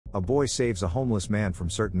A boy saves a homeless man from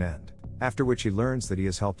certain end, after which he learns that he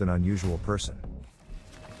has helped an unusual person.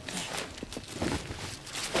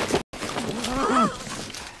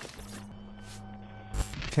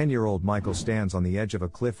 Ten-year-old Michael stands on the edge of a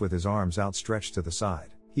cliff with his arms outstretched to the side.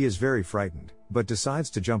 He is very frightened, but decides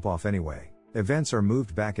to jump off anyway. Events are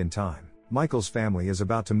moved back in time. Michael's family is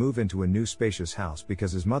about to move into a new spacious house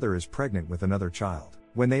because his mother is pregnant with another child.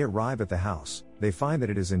 When they arrive at the house, they find that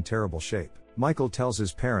it is in terrible shape. Michael tells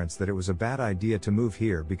his parents that it was a bad idea to move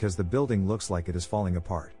here because the building looks like it is falling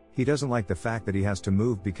apart. He doesn't like the fact that he has to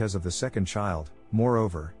move because of the second child,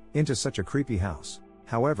 moreover, into such a creepy house.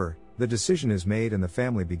 However, the decision is made and the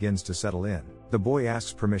family begins to settle in. The boy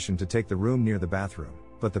asks permission to take the room near the bathroom,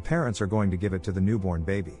 but the parents are going to give it to the newborn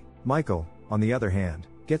baby. Michael, on the other hand,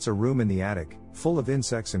 gets a room in the attic, full of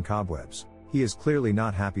insects and cobwebs. He is clearly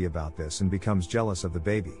not happy about this and becomes jealous of the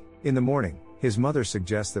baby. In the morning, his mother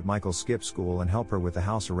suggests that Michael skip school and help her with the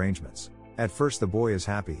house arrangements. At first the boy is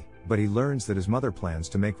happy, but he learns that his mother plans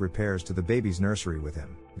to make repairs to the baby's nursery with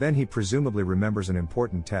him. Then he presumably remembers an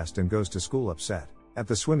important test and goes to school upset. At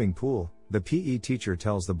the swimming pool, the PE teacher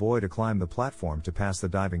tells the boy to climb the platform to pass the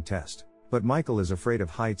diving test. But Michael is afraid of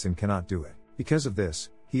heights and cannot do it. Because of this,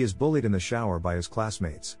 he is bullied in the shower by his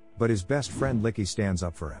classmates, but his best friend Licky stands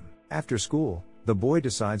up for him. After school, the boy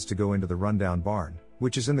decides to go into the rundown barn,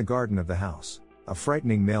 which is in the garden of the house. A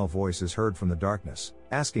frightening male voice is heard from the darkness,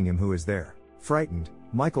 asking him who is there. Frightened,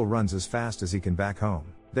 Michael runs as fast as he can back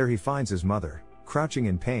home. There he finds his mother, crouching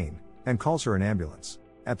in pain, and calls her an ambulance.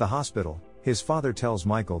 At the hospital, his father tells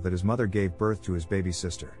Michael that his mother gave birth to his baby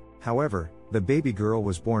sister. However, the baby girl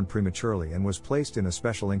was born prematurely and was placed in a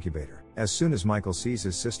special incubator. As soon as Michael sees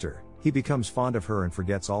his sister, he becomes fond of her and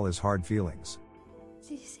forgets all his hard feelings.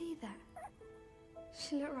 Did you see that?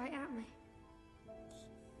 She looked right at me.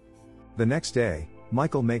 The next day,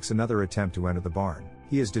 Michael makes another attempt to enter the barn.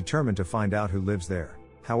 He is determined to find out who lives there.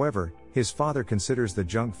 However, his father considers the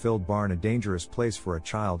junk-filled barn a dangerous place for a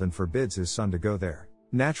child and forbids his son to go there.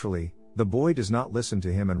 Naturally, the boy does not listen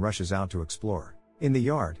to him and rushes out to explore. In the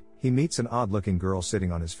yard, he meets an odd-looking girl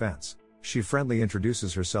sitting on his fence. She friendly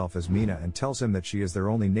introduces herself as Mina and tells him that she is their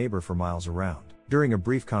only neighbor for miles around. During a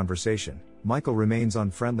brief conversation, Michael remains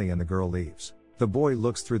unfriendly and the girl leaves. The boy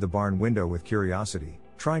looks through the barn window with curiosity,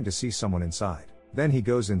 trying to see someone inside. Then he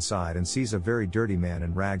goes inside and sees a very dirty man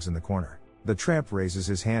in rags in the corner. The tramp raises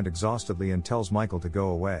his hand exhaustedly and tells Michael to go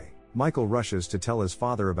away. Michael rushes to tell his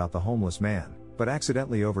father about the homeless man, but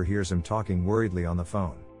accidentally overhears him talking worriedly on the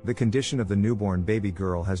phone. The condition of the newborn baby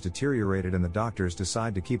girl has deteriorated and the doctors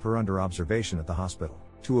decide to keep her under observation at the hospital.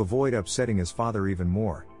 To avoid upsetting his father even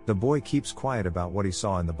more, the boy keeps quiet about what he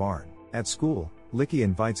saw in the barn. At school, Licky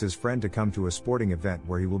invites his friend to come to a sporting event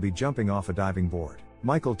where he will be jumping off a diving board.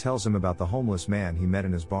 Michael tells him about the homeless man he met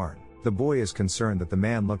in his barn. The boy is concerned that the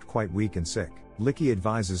man looked quite weak and sick. Licky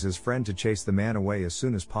advises his friend to chase the man away as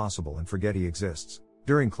soon as possible and forget he exists.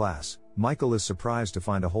 During class, Michael is surprised to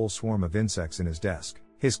find a whole swarm of insects in his desk.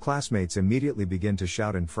 His classmates immediately begin to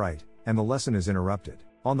shout in fright, and the lesson is interrupted.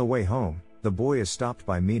 On the way home, the boy is stopped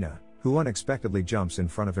by Mina, who unexpectedly jumps in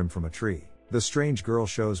front of him from a tree. The strange girl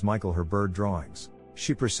shows Michael her bird drawings.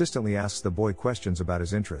 She persistently asks the boy questions about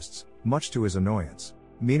his interests, much to his annoyance.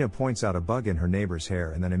 Mina points out a bug in her neighbor's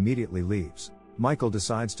hair and then immediately leaves. Michael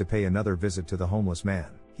decides to pay another visit to the homeless man.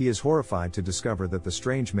 He is horrified to discover that the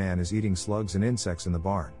strange man is eating slugs and insects in the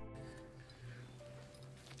barn.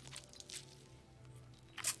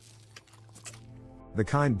 The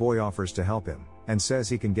kind boy offers to help him, and says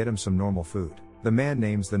he can get him some normal food. The man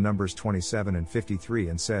names the numbers 27 and 53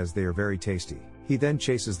 and says they are very tasty. He then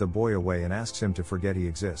chases the boy away and asks him to forget he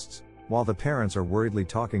exists. While the parents are worriedly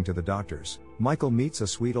talking to the doctors, Michael meets a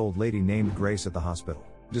sweet old lady named Grace at the hospital.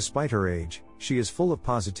 Despite her age, she is full of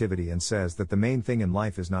positivity and says that the main thing in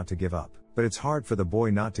life is not to give up. But it's hard for the boy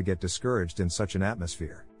not to get discouraged in such an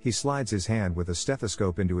atmosphere. He slides his hand with a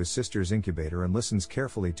stethoscope into his sister's incubator and listens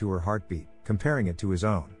carefully to her heartbeat, comparing it to his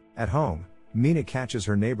own. At home, Mina catches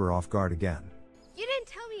her neighbor off guard again. You didn't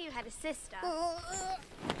tell me you had a sister.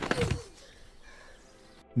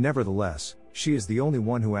 Nevertheless, she is the only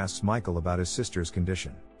one who asks Michael about his sister's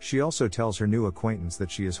condition. She also tells her new acquaintance that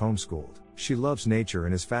she is homeschooled. She loves nature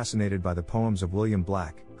and is fascinated by the poems of William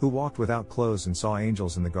Black, who walked without clothes and saw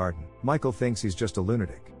angels in the garden. Michael thinks he's just a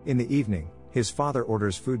lunatic. In the evening, his father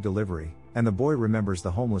orders food delivery, and the boy remembers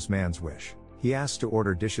the homeless man's wish. He asks to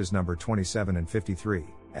order dishes number 27 and 53.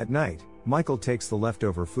 At night, Michael takes the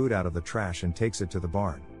leftover food out of the trash and takes it to the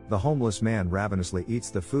barn. The homeless man ravenously eats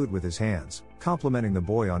the food with his hands, complimenting the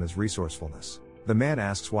boy on his resourcefulness. The man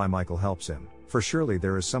asks why Michael helps him, for surely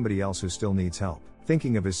there is somebody else who still needs help.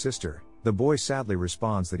 Thinking of his sister, the boy sadly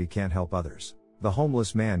responds that he can't help others. The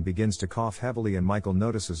homeless man begins to cough heavily and Michael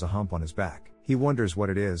notices a hump on his back. He wonders what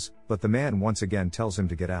it is, but the man once again tells him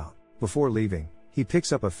to get out. Before leaving, he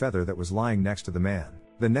picks up a feather that was lying next to the man.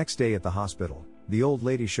 The next day at the hospital, the old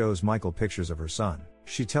lady shows Michael pictures of her son.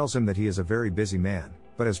 She tells him that he is a very busy man,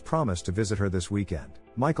 but has promised to visit her this weekend.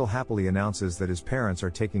 Michael happily announces that his parents are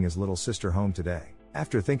taking his little sister home today.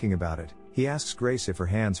 After thinking about it, he asks Grace if her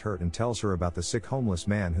hands hurt and tells her about the sick homeless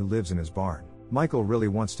man who lives in his barn. Michael really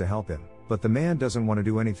wants to help him, but the man doesn't want to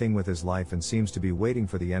do anything with his life and seems to be waiting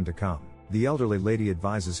for the end to come. The elderly lady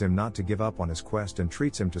advises him not to give up on his quest and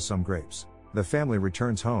treats him to some grapes. The family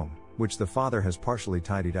returns home, which the father has partially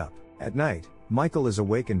tidied up. At night, Michael is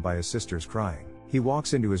awakened by his sisters crying. He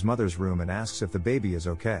walks into his mother's room and asks if the baby is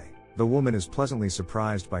okay. The woman is pleasantly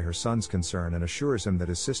surprised by her son's concern and assures him that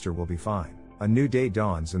his sister will be fine. A new day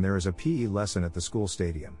dawns and there is a PE lesson at the school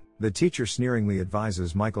stadium. The teacher sneeringly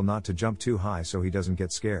advises Michael not to jump too high so he doesn't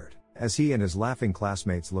get scared. As he and his laughing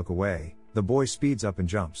classmates look away, the boy speeds up and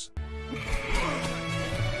jumps.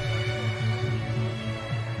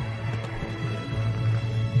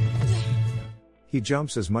 He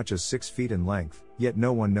jumps as much as 6 feet in length, yet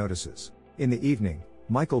no one notices. In the evening,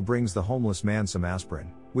 Michael brings the homeless man some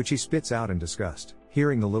aspirin, which he spits out in disgust.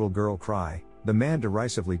 Hearing the little girl cry, the man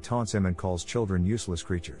derisively taunts him and calls children useless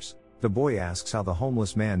creatures. The boy asks how the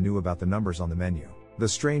homeless man knew about the numbers on the menu. The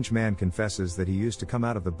strange man confesses that he used to come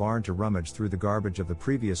out of the barn to rummage through the garbage of the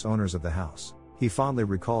previous owners of the house. He fondly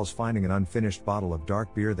recalls finding an unfinished bottle of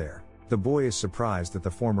dark beer there. The boy is surprised that the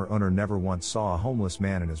former owner never once saw a homeless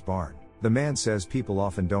man in his barn. The man says people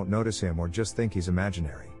often don't notice him or just think he's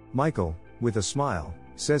imaginary. Michael, with a smile,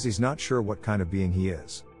 says he's not sure what kind of being he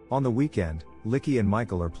is. On the weekend, Licky and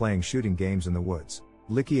Michael are playing shooting games in the woods.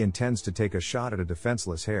 Licky intends to take a shot at a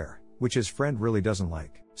defenseless hare, which his friend really doesn't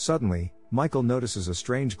like. Suddenly, Michael notices a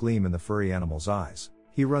strange gleam in the furry animal's eyes.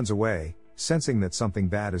 He runs away, sensing that something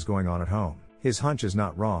bad is going on at home. His hunch is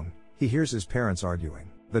not wrong. He hears his parents arguing.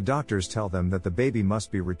 The doctors tell them that the baby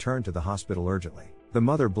must be returned to the hospital urgently. The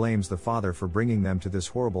mother blames the father for bringing them to this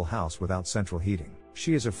horrible house without central heating.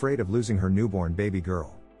 She is afraid of losing her newborn baby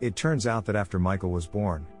girl. It turns out that after Michael was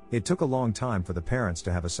born, it took a long time for the parents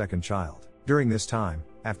to have a second child. During this time,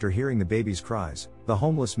 after hearing the baby's cries, the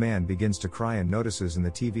homeless man begins to cry and notices in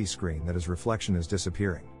the TV screen that his reflection is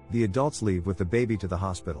disappearing. The adults leave with the baby to the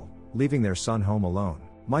hospital, leaving their son home alone.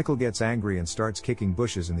 Michael gets angry and starts kicking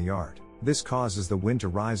bushes in the yard. This causes the wind to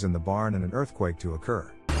rise in the barn and an earthquake to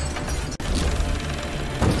occur.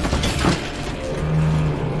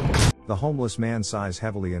 The homeless man sighs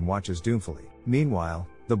heavily and watches doomfully. Meanwhile,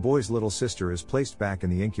 the boy's little sister is placed back in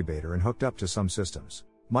the incubator and hooked up to some systems.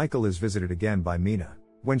 Michael is visited again by Mina.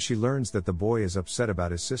 When she learns that the boy is upset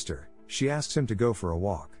about his sister, she asks him to go for a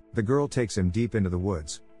walk. The girl takes him deep into the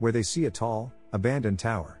woods, where they see a tall, abandoned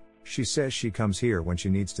tower. She says she comes here when she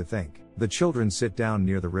needs to think. The children sit down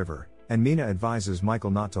near the river, and Mina advises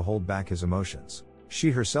Michael not to hold back his emotions.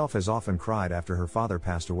 She herself has often cried after her father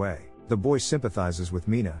passed away. The boy sympathizes with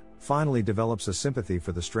Mina, finally develops a sympathy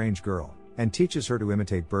for the strange girl, and teaches her to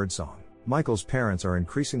imitate birdsong. Michael's parents are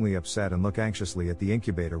increasingly upset and look anxiously at the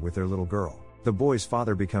incubator with their little girl. The boy's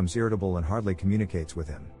father becomes irritable and hardly communicates with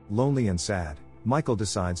him. Lonely and sad, Michael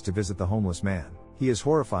decides to visit the homeless man. He is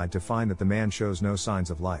horrified to find that the man shows no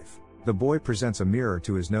signs of life. The boy presents a mirror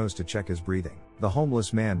to his nose to check his breathing. The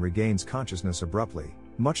homeless man regains consciousness abruptly,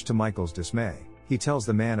 much to Michael's dismay. He tells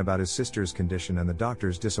the man about his sister's condition and the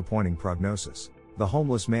doctor's disappointing prognosis. The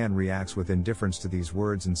homeless man reacts with indifference to these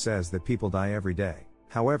words and says that people die every day.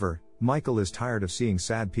 However, Michael is tired of seeing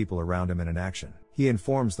sad people around him in inaction. He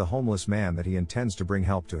informs the homeless man that he intends to bring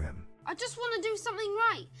help to him. I just want to do something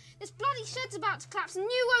right. This bloody shed's about to collapse and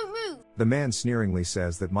you won't move. The man sneeringly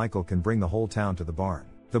says that Michael can bring the whole town to the barn.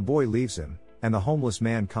 The boy leaves him, and the homeless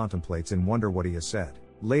man contemplates in wonder what he has said.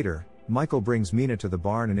 Later, Michael brings Mina to the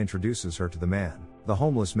barn and introduces her to the man. The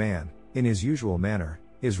homeless man, in his usual manner,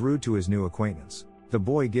 is rude to his new acquaintance. The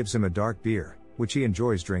boy gives him a dark beer, which he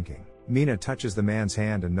enjoys drinking. Mina touches the man's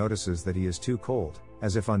hand and notices that he is too cold,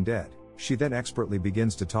 as if undead. She then expertly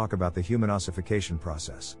begins to talk about the human ossification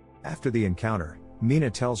process. After the encounter,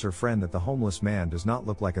 Mina tells her friend that the homeless man does not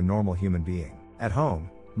look like a normal human being. At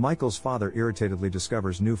home, Michael's father irritatedly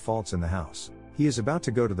discovers new faults in the house. He is about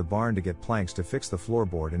to go to the barn to get planks to fix the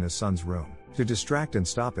floorboard in his son's room. To distract and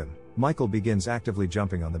stop him, Michael begins actively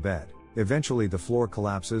jumping on the bed. Eventually the floor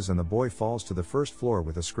collapses and the boy falls to the first floor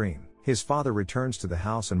with a scream. His father returns to the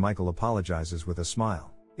house and Michael apologizes with a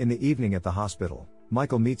smile. In the evening at the hospital,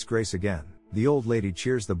 Michael meets Grace again. The old lady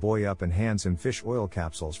cheers the boy up and hands him fish oil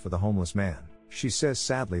capsules for the homeless man. She says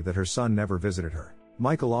sadly that her son never visited her.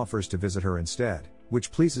 Michael offers to visit her instead,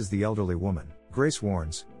 which pleases the elderly woman. Grace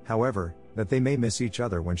warns, however, that they may miss each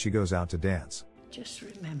other when she goes out to dance. Just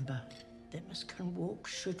remember, them as can walk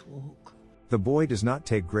should walk. The boy does not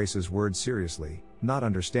take Grace's words seriously, not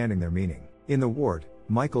understanding their meaning. In the ward,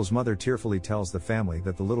 Michael's mother tearfully tells the family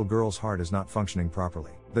that the little girl's heart is not functioning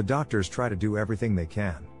properly. The doctors try to do everything they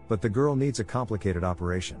can, but the girl needs a complicated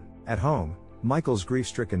operation. At home, Michael's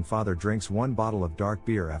grief-stricken father drinks one bottle of dark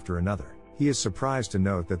beer after another. He is surprised to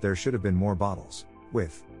note that there should have been more bottles.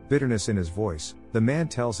 With bitterness in his voice, the man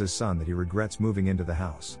tells his son that he regrets moving into the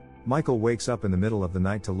house. Michael wakes up in the middle of the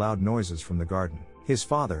night to loud noises from the garden. His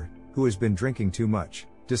father, who has been drinking too much,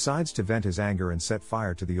 decides to vent his anger and set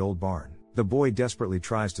fire to the old barn. The boy desperately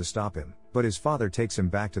tries to stop him, but his father takes him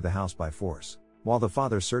back to the house by force. While the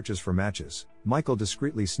father searches for matches, Michael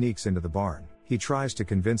discreetly sneaks into the barn. He tries to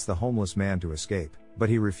convince the homeless man to escape, but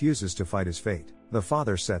he refuses to fight his fate. The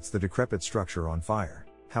father sets the decrepit structure on fire.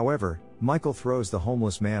 However, Michael throws the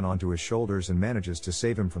homeless man onto his shoulders and manages to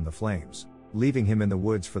save him from the flames. Leaving him in the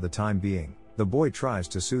woods for the time being, the boy tries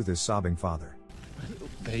to soothe his sobbing father. My little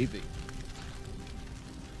baby.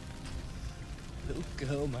 Little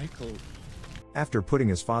girl, Michael. After putting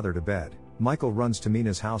his father to bed, Michael runs to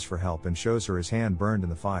Mina's house for help and shows her his hand burned in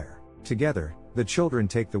the fire. Together, the children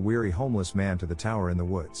take the weary homeless man to the tower in the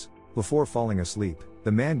woods. Before falling asleep,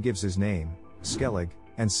 the man gives his name, Skellig,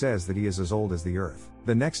 and says that he is as old as the earth.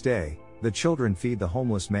 The next day, the children feed the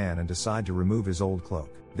homeless man and decide to remove his old cloak.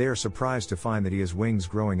 They are surprised to find that he has wings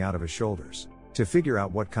growing out of his shoulders. To figure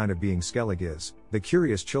out what kind of being Skellig is, the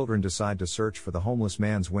curious children decide to search for the homeless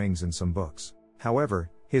man's wings in some books. However,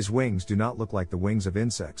 his wings do not look like the wings of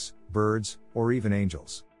insects, birds, or even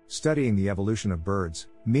angels. Studying the evolution of birds,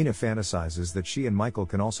 Mina fantasizes that she and Michael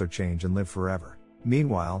can also change and live forever.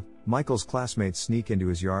 Meanwhile, Michael's classmates sneak into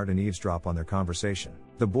his yard and eavesdrop on their conversation.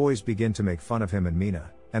 The boys begin to make fun of him and Mina,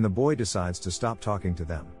 and the boy decides to stop talking to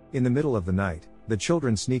them. In the middle of the night, the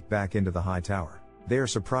children sneak back into the high tower. They are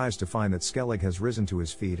surprised to find that Skellig has risen to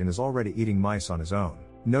his feet and is already eating mice on his own.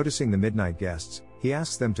 Noticing the midnight guests, he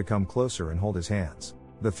asks them to come closer and hold his hands.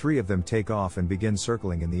 The three of them take off and begin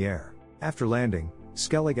circling in the air. After landing,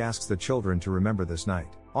 Skellig asks the children to remember this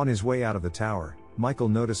night. On his way out of the tower, Michael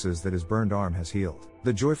notices that his burned arm has healed.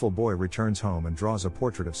 The joyful boy returns home and draws a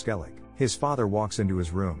portrait of Skellig. His father walks into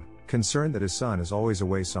his room, concerned that his son is always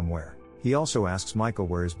away somewhere. He also asks Michael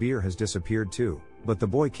where his beer has disappeared to, but the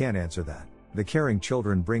boy can't answer that. The caring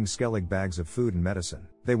children bring Skellig bags of food and medicine.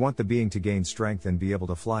 They want the being to gain strength and be able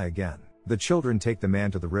to fly again. The children take the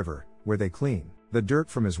man to the river, where they clean the dirt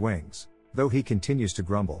from his wings. Though he continues to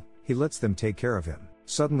grumble, he lets them take care of him.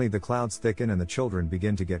 Suddenly the clouds thicken and the children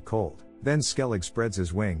begin to get cold. Then Skellig spreads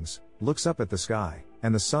his wings, looks up at the sky,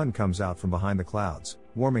 and the sun comes out from behind the clouds,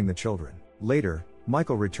 warming the children. Later,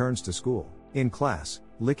 Michael returns to school. In class,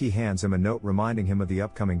 Licky hands him a note reminding him of the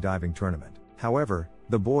upcoming diving tournament. However,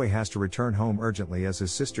 the boy has to return home urgently as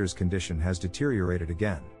his sister's condition has deteriorated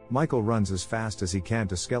again. Michael runs as fast as he can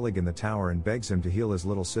to Skellig in the tower and begs him to heal his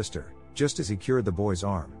little sister, just as he cured the boy's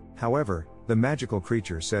arm. However, the magical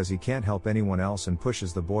creature says he can't help anyone else and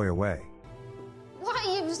pushes the boy away. Why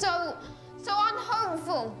are you so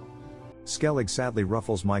unhopeful? Skellig sadly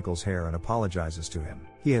ruffles Michael's hair and apologizes to him.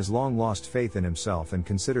 He has long lost faith in himself and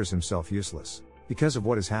considers himself useless. Because of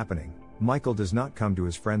what is happening, Michael does not come to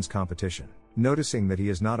his friend's competition. Noticing that he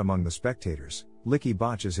is not among the spectators, Licky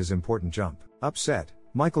botches his important jump. Upset,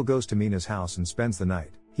 Michael goes to Mina's house and spends the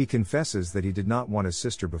night. He confesses that he did not want his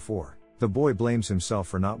sister before. The boy blames himself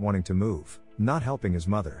for not wanting to move, not helping his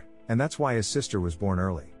mother, and that's why his sister was born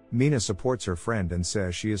early. Mina supports her friend and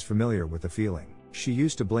says she is familiar with the feeling. She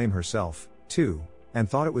used to blame herself, too, and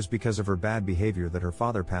thought it was because of her bad behavior that her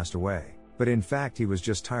father passed away. But in fact he was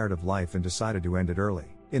just tired of life and decided to end it early.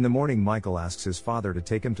 In the morning Michael asks his father to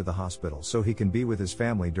take him to the hospital so he can be with his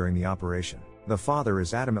family during the operation. The father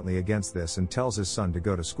is adamantly against this and tells his son to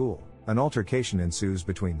go to school. An altercation ensues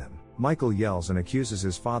between them. Michael yells and accuses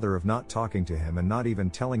his father of not talking to him and not even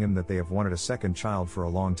telling him that they have wanted a second child for a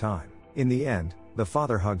long time. In the end, the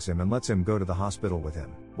father hugs him and lets him go to the hospital with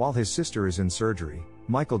him. While his sister is in surgery,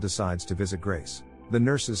 Michael decides to visit Grace. The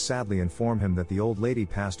nurses sadly inform him that the old lady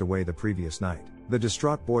passed away the previous night. The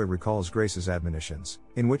distraught boy recalls Grace's admonitions,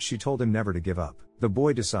 in which she told him never to give up. The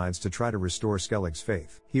boy decides to try to restore Skellig's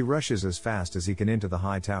faith. He rushes as fast as he can into the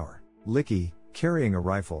high tower. Licky, carrying a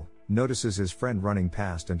rifle, notices his friend running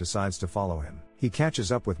past and decides to follow him. He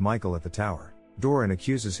catches up with Michael at the tower. Doran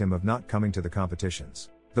accuses him of not coming to the competitions.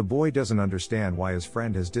 The boy doesn't understand why his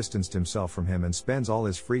friend has distanced himself from him and spends all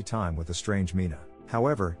his free time with the strange Mina.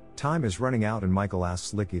 However, time is running out and Michael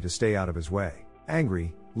asks Licky to stay out of his way.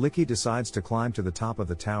 Angry, Licky decides to climb to the top of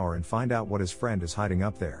the tower and find out what his friend is hiding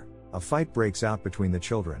up there. A fight breaks out between the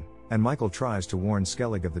children, and Michael tries to warn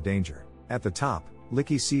Skellig of the danger. At the top,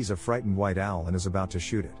 Licky sees a frightened white owl and is about to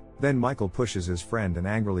shoot it. Then Michael pushes his friend and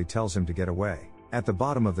angrily tells him to get away. At the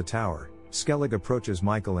bottom of the tower, Skellig approaches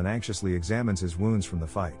Michael and anxiously examines his wounds from the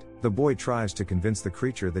fight. The boy tries to convince the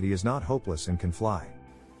creature that he is not hopeless and can fly.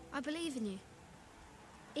 I believe in you.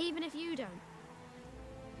 Even if you don't.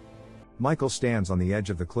 Michael stands on the edge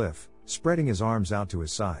of the cliff, spreading his arms out to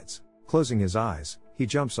his sides. Closing his eyes, he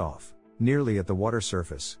jumps off. Nearly at the water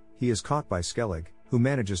surface, he is caught by Skellig, who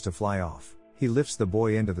manages to fly off. He lifts the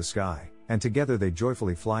boy into the sky, and together they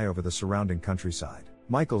joyfully fly over the surrounding countryside.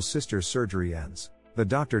 Michael's sister's surgery ends. The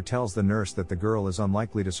doctor tells the nurse that the girl is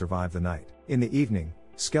unlikely to survive the night. In the evening,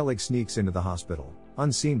 Skellig sneaks into the hospital,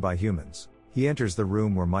 unseen by humans. He enters the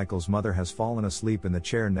room where Michael's mother has fallen asleep in the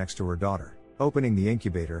chair next to her daughter. Opening the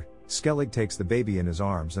incubator, Skellig takes the baby in his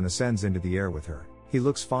arms and ascends into the air with her. He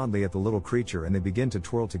looks fondly at the little creature and they begin to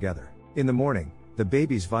twirl together. In the morning, the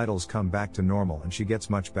baby's vitals come back to normal and she gets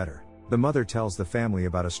much better. The mother tells the family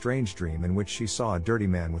about a strange dream in which she saw a dirty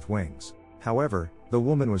man with wings. However, the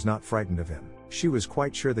woman was not frightened of him. She was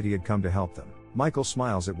quite sure that he had come to help them. Michael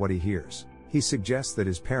smiles at what he hears. He suggests that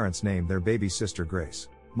his parents name their baby sister Grace.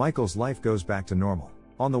 Michael's life goes back to normal.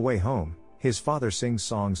 On the way home, his father sings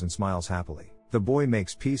songs and smiles happily. The boy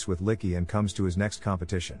makes peace with Licky and comes to his next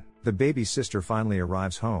competition. The baby sister finally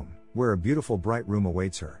arrives home, where a beautiful bright room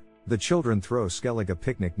awaits her. The children throw Skellig a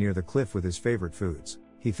picnic near the cliff with his favorite foods.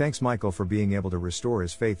 He thanks Michael for being able to restore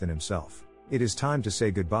his faith in himself. It is time to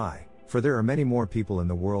say goodbye, for there are many more people in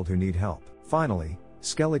the world who need help. Finally,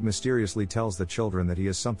 Skellig mysteriously tells the children that he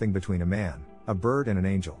is something between a man, a bird and an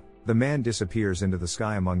angel. The man disappears into the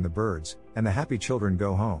sky among the birds, and the happy children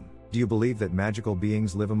go home. Do you believe that magical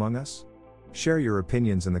beings live among us? Share your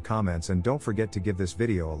opinions in the comments and don't forget to give this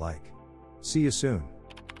video a like. See you soon.